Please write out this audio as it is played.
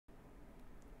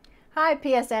Hi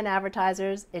PSN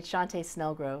advertisers, it's Shantae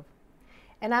Snellgrove,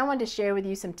 and I wanted to share with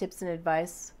you some tips and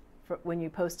advice for when you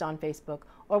post on Facebook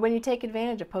or when you take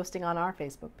advantage of posting on our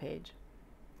Facebook page.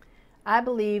 I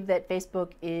believe that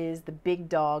Facebook is the big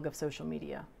dog of social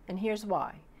media, and here's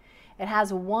why. It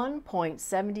has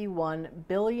 1.71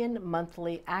 billion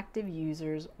monthly active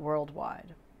users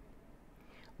worldwide.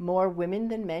 More women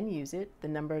than men use it. The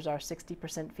numbers are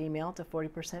 60% female to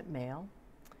 40% male.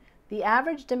 The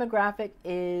average demographic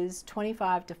is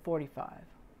 25 to 45.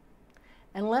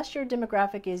 Unless your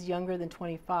demographic is younger than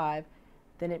 25,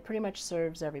 then it pretty much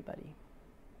serves everybody.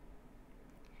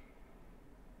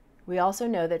 We also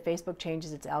know that Facebook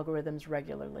changes its algorithms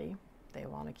regularly. They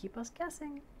want to keep us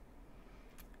guessing.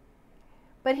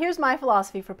 But here's my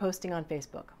philosophy for posting on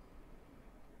Facebook.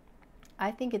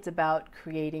 I think it's about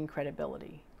creating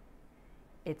credibility.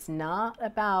 It's not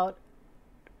about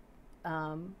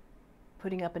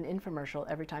putting up an infomercial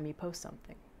every time you post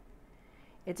something.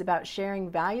 It's about sharing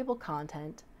valuable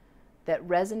content that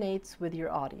resonates with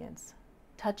your audience,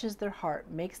 touches their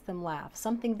heart, makes them laugh,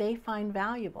 something they find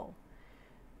valuable.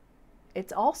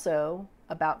 It's also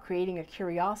about creating a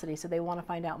curiosity so they want to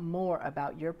find out more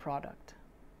about your product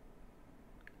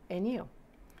and you.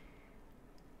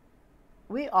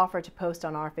 We offer to post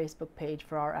on our Facebook page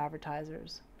for our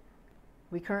advertisers.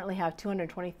 We currently have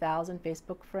 220,000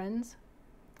 Facebook friends,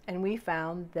 and we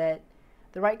found that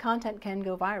the right content can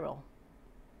go viral.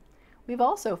 We've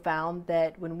also found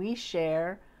that when we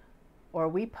share or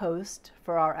we post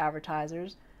for our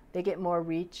advertisers, they get more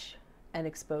reach and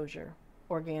exposure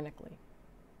organically.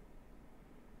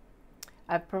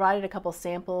 I've provided a couple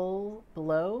samples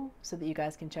below so that you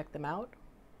guys can check them out.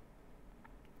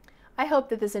 I hope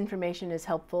that this information is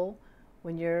helpful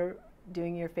when you're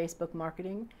doing your Facebook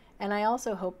marketing, and I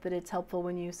also hope that it's helpful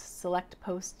when you select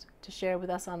posts to share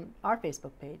with us on our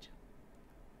Facebook page.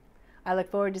 I look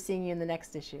forward to seeing you in the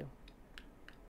next issue.